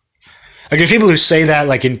 Like, there's people who say that,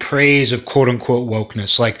 like, in praise of quote-unquote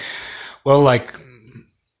wokeness. Like, well, like,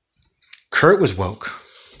 Kurt was woke.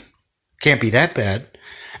 Can't be that bad.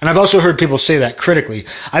 And I've also heard people say that critically.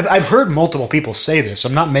 I've heard multiple people say this.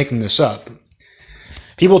 I'm not making this up.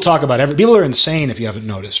 People talk about people are insane if you haven't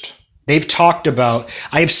noticed. They've talked about,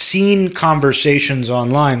 I've seen conversations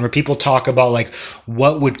online where people talk about, like,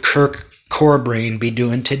 what would Kurt Cobain be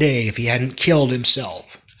doing today if he hadn't killed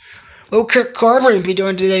himself? What would Kurt Cobain be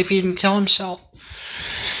doing today if he didn't kill himself?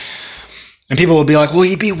 And people will be like, well,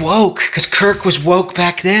 he'd be woke because Kirk was woke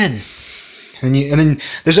back then. And then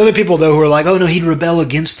there's other people, though, who are like, oh, no, he'd rebel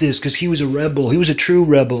against this because he was a rebel. He was a true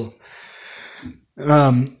rebel.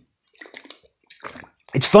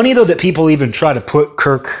 It's funny, though, that people even try to put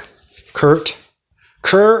Kurt.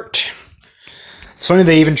 It's It's funny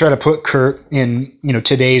they even try to put Kurt in,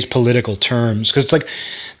 today's political terms. Because it's like,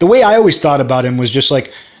 the way I always thought about him was just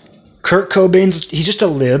like, Kurt Cobain's, he's just a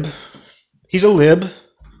lib. He's a lib.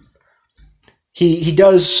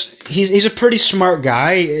 He's a pretty smart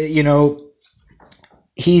guy.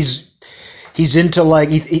 He's into like,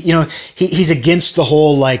 he's against the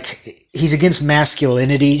whole, like, he's against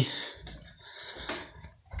masculinity.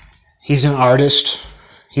 He's an artist.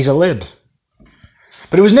 He's a lib.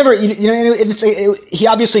 But it was never, he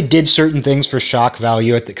obviously did certain things for shock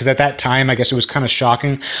value because at that time, I guess it was kind of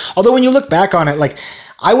shocking. Although when you look back on it, like,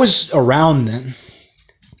 I was around then.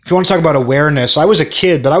 If you want to talk about awareness, I was a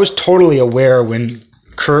kid, but I was totally aware when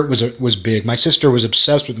Kurt was big. My sister was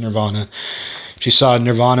obsessed with Nirvana. She saw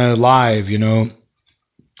Nirvana live,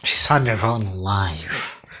 She saw Nirvana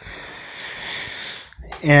live.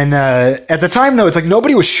 And at the time, though, it's like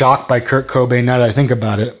nobody was shocked by Kurt Cobain, now that I think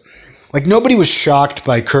about it. Like, nobody was shocked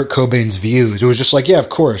by Kurt Cobain's views. It was just like, yeah, of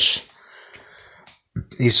course.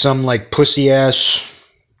 He's some, like, pussy-ass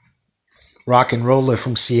rock and roller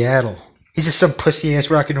from Seattle. He's just some pussy-ass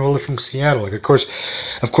rock and roller from Seattle. Like, of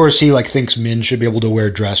course he, like, thinks men should be able to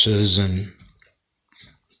wear dresses, and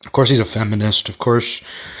of course he's a feminist. Of course,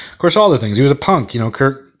 all the things. He was a punk,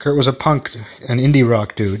 Kurt was a punk, an indie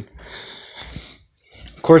rock dude.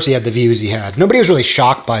 Of course he had the views he had. Nobody was really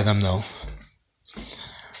shocked by them, though.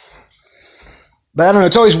 But I don't know,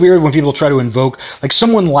 it's always weird when people try to invoke, like,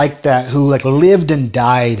 someone like that who, like, lived and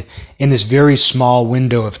died in this very small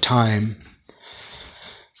window of time.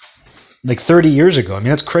 Like 30 years ago. I mean,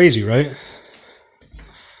 that's crazy, right?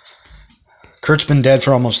 Kurt's been dead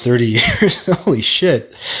for almost 30 years. Holy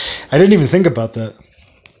shit. I didn't even think about that.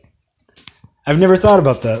 I've never thought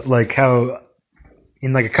about that. Like, how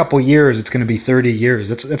in, like, a couple years it's going to be 30 years.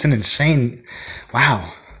 That's an insane...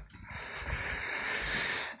 Wow.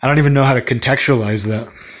 I don't even know how to contextualize that.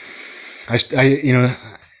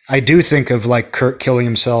 I do think of, like, Kurt killing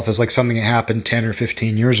himself as, like, something that happened 10 or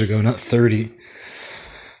 15 years ago, not 30.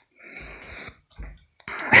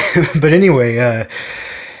 But anyway,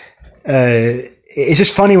 it's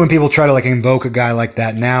just funny when people try to, like, invoke a guy like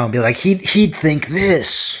that now and be like, he'd think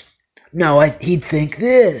this. No, he'd think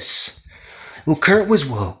this. Well, Kurt was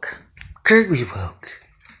woke.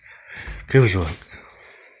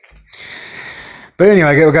 But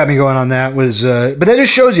anyway, what got me going on that was, but that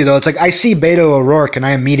just shows you, though, it's like I see Beto O'Rourke and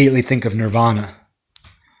I immediately think of Nirvana.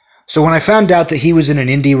 So when I found out that he was in an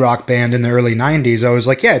indie rock band in the early 90s, I was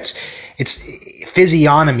like, yeah, it's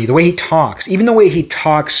physiognomy, the way he talks. Even the way he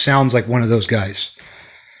talks sounds like one of those guys.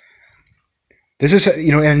 This is,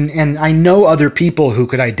 and I know other people who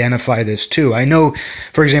could identify this too. I know,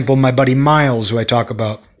 for example, my buddy Miles, who I talk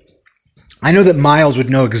about. I know that Miles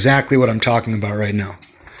would know exactly what I'm talking about right now.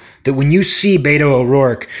 That when you see Beto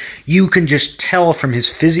O'Rourke, you can just tell from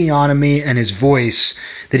his physiognomy and his voice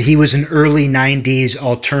that he was an early 90s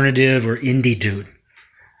alternative or indie dude.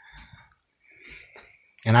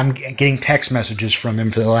 And I'm getting text messages from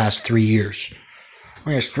him for the last 3 years.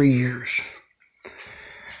 Oh, yes, 3 years.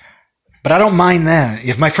 But I don't mind that.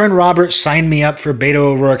 If my friend Robert signed me up for Beto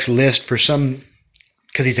O'Rourke's list for some...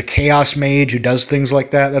 because he's a chaos mage who does things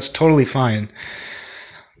like that, that's totally fine.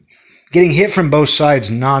 Getting hit from both sides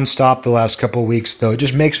nonstop the last couple of weeks, though, it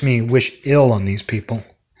just makes me wish ill on these people.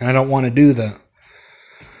 And I don't want to do that.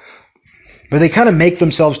 But they kind of make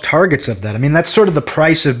themselves targets of that. I mean, that's sort of the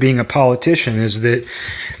price of being a politician, is that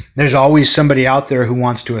there's always somebody out there who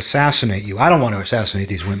wants to assassinate you. I don't want to assassinate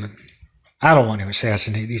these women. I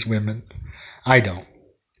don't.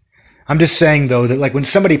 I'm just saying, though, that, like, when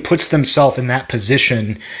somebody puts themselves in that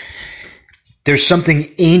position, there's something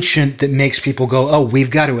ancient that makes people go, oh,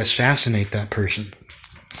 we've got to assassinate that person.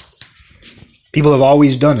 People have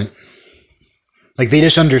always done it. Like, they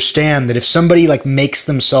just understand that if somebody, like, makes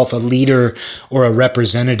themselves a leader or a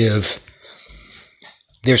representative,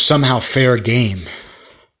 they're somehow fair game.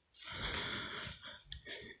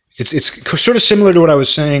 It's sort of similar to what I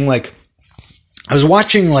was saying. Like, I was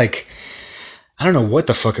watching, like, I don't know what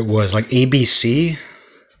the fuck it was, like ABC?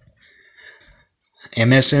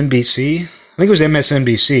 MSNBC? I think it was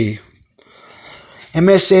MSNBC.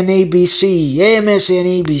 MSNBC.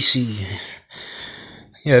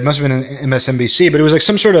 Yeah, it must have been an MSNBC, but it was like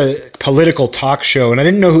some sort of political talk show, and I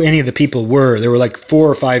didn't know who any of the people were. There were like 4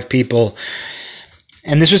 or 5 people.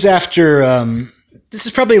 And this was after, this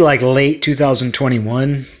is probably like late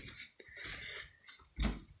 2021.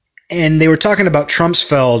 And they were talking about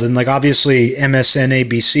Trumpsfeld, and like obviously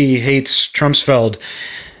MSNBC hates Trumpsfeld.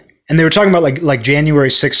 And they were talking about like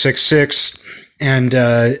January 666 and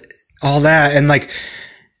all that. And like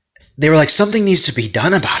they were like, something needs to be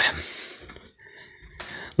done about him.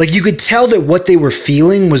 Like, you could tell that what they were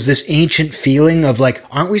feeling was this ancient feeling of like,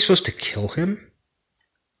 aren't we supposed to kill him?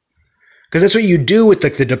 Because that's what you do with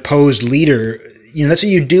like the deposed leader. You know, that's what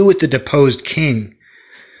you do with the deposed king.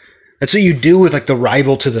 That's what you do with like the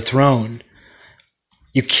rival to the throne.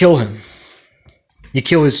 You kill him. You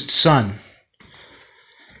kill his son.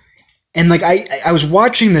 And like I was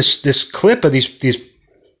watching this clip of these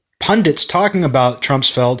pundits talking about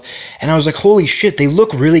Trumpsfeld, and I was like, holy shit, they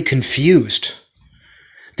look really confused.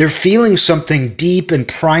 They're feeling something deep and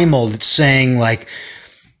primal that's saying like,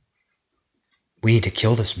 we need to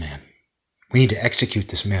kill this man. We need to execute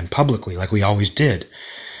this man publicly like we always did.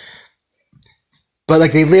 But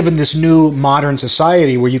like they live in this new modern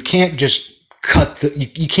society where you can't just cut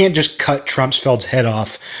Trumpsfeld's head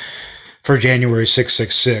off for January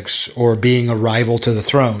 666 or being a rival to the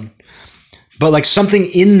throne. But like something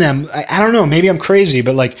in them, I don't know, maybe I'm crazy,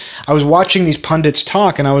 but like I was watching these pundits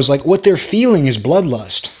talk and I was like, what they're feeling is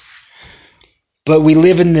bloodlust. But we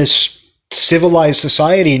live in this civilized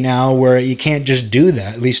society now where you can't just do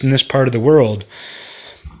that, at least in this part of the world.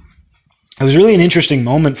 It was really an interesting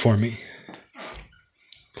moment for me.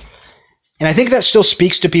 And I think that still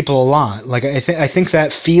speaks to people a lot. Like I think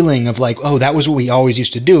that feeling of like, oh, that was what we always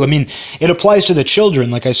used to do. I mean, it applies to the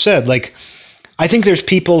children, like I said. Like, I think there's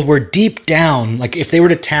people who are deep down, like if they were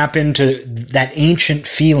to tap into that ancient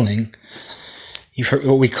feeling, you've heard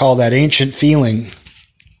what we call that ancient feeling,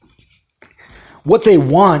 what they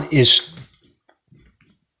want is,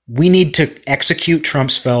 we need to execute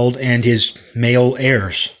Trumpsfeld and his male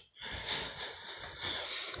heirs.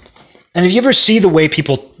 And if you ever see the way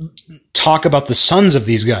people talk about the sons of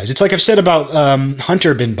these guys, it's like I've said about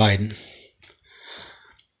Hunter bin Biden.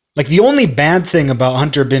 Like the only bad thing about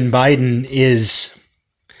Hunter bin Biden is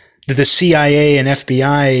that the CIA and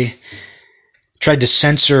FBI tried to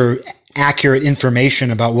censor accurate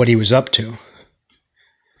information about what he was up to.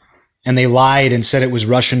 And they lied and said it was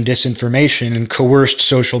Russian disinformation and coerced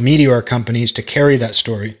social media companies to carry that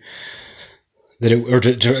story.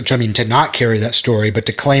 To not carry that story, but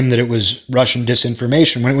to claim that it was Russian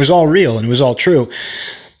disinformation when it was all real and it was all true.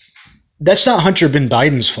 That's not Hunter bin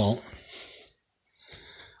Biden's fault.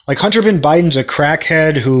 Like, Hunter bin Biden's a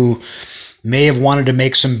crackhead who may have wanted to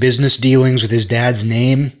make some business dealings with his dad's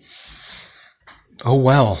name. Oh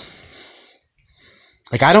well.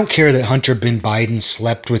 Like, I don't care that Hunter bin Biden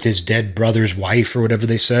slept with his dead brother's wife or whatever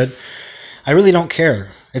they said. I really don't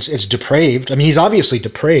care. It's depraved. I mean, he's obviously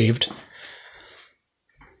depraved.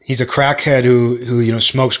 He's a crackhead who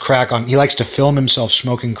smokes crack he likes to film himself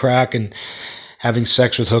smoking crack and having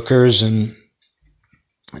sex with hookers and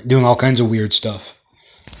doing all kinds of weird stuff.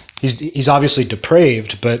 He's obviously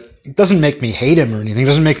depraved, but it doesn't make me hate him or anything. It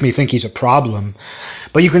doesn't make me think he's a problem.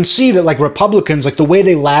 But you can see that like Republicans, like the way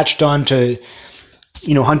they latched on to,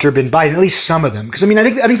 Hunter bin Biden, at least some of them. Because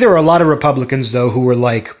I think there are a lot of Republicans though who were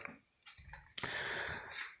like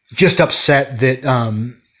just upset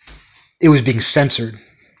that it was being censored.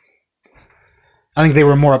 I think they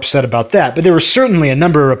were more upset about that. But there were certainly a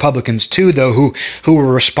number of Republicans too, though, who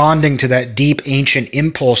were responding to that deep ancient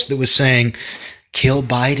impulse that was saying, kill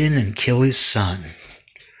Biden and kill his son.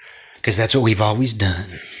 Because that's what we've always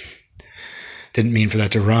done. Didn't mean for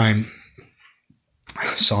that to rhyme.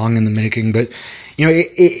 Song in the making. But,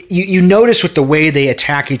 you notice with the way they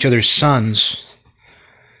attack each other's sons.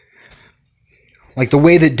 Like the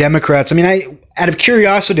way that Democrats, out of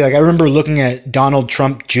curiosity, like I remember looking at Donald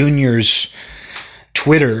Trump Jr.'s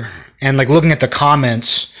Twitter and like looking at the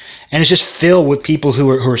comments, and it's just filled with people who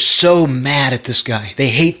are so mad at this guy. They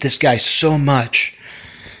hate this guy so much.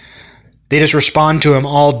 They just respond to him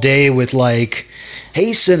all day with like,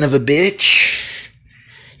 hey, son of a bitch,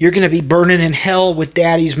 you're going to be burning in hell with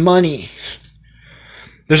daddy's money.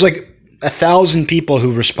 There's like 1,000 people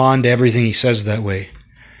who respond to everything he says that way.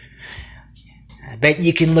 I bet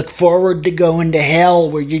you can look forward to going to hell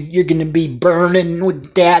where you're going to be burning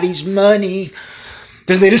with daddy's money.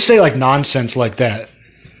 They just say like nonsense like that.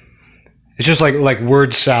 It's just like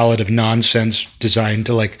word salad of nonsense designed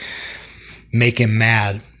to like make him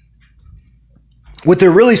mad. What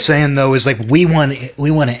they're really saying though is like, we want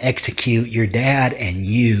to execute your dad and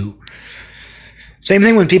you. Same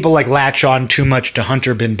thing when people like latch on too much to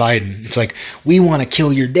Hunter bin Biden. It's like, we want to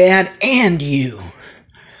kill your dad and you.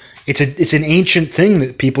 It's an ancient thing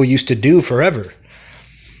that people used to do forever.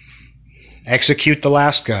 Execute the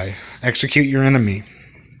last guy. Execute your enemy.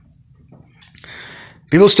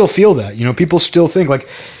 People still feel that, people still think like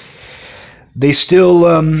they still,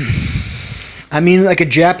 like a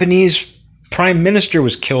Japanese prime minister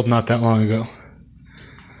was killed not that long ago.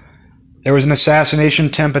 There was an assassination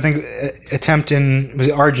attempt in, was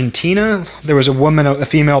it Argentina? There was a woman, a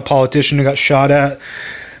female politician who got shot at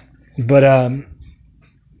But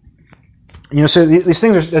so these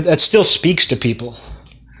things that still speaks to people.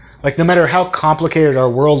 Like, no matter how complicated our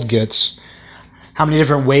world gets, how many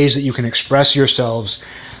different ways that you can express yourselves,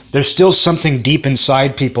 there's still something deep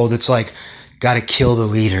inside people that's like, gotta kill the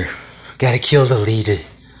leader. Gotta kill the leader.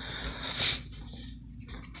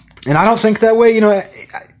 And I don't think that way.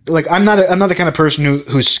 I'm not the kind of person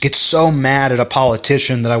who gets so mad at a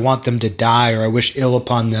politician that I want them to die or I wish ill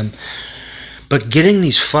upon them. But getting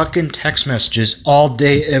these fucking text messages all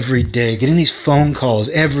day, every day, getting these phone calls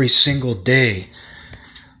every single day,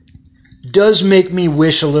 does make me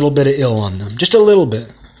wish a little bit of ill on them. Just a little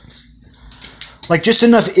bit. Like, just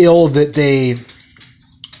enough ill that they,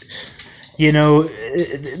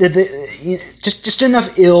 just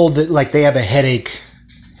enough ill that, like, they have a headache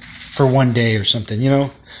for one day or something,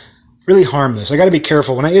 Really harmless. I got to be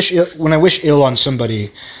careful. When I wish ill on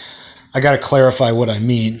somebody, I got to clarify what I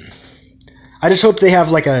mean. I just hope they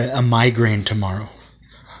have, like, a migraine tomorrow.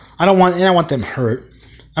 I don't want them hurt.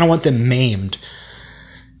 I don't want them maimed.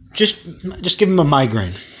 Just give them a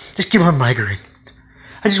migraine. Just give them a migraine.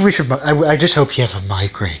 I just hope you have a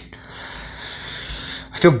migraine.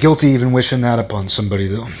 I feel guilty even wishing that upon somebody,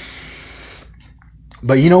 though.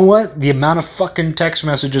 But you know what? The amount of fucking text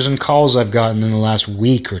messages and calls I've gotten in the last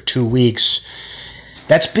week or 2 weeks,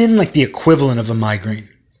 that's been like the equivalent of a migraine.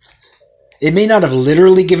 It may not have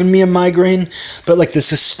literally given me a migraine, but like the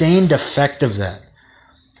sustained effect of that.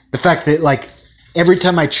 The fact that, like, every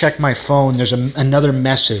time I check my phone, there's another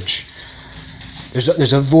message.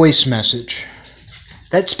 There's a voice message.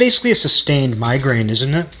 That's basically a sustained migraine,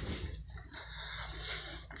 isn't it?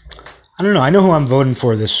 I don't know. I know who I'm voting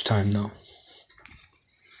for this time, though.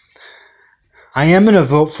 I am going to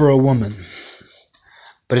vote for a woman.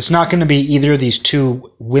 But it's not going to be either of these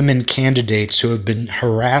two women candidates who have been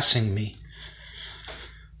harassing me.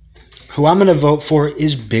 Who I'm going to vote for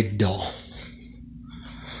is Big Doll.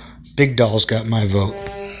 Big Doll's got my vote.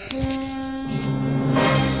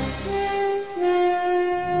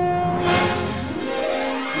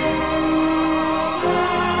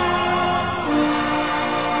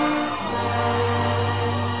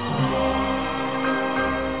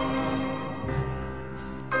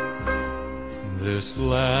 This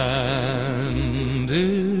land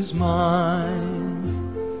is mine.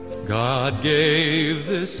 God gave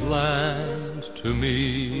this land to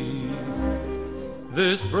me.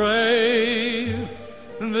 This brave,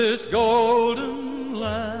 this golden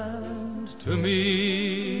land to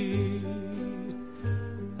me.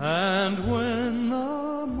 And when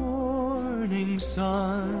the morning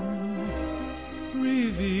sun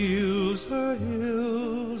reveals her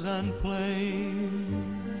hills and plains,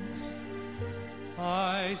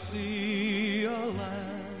 I see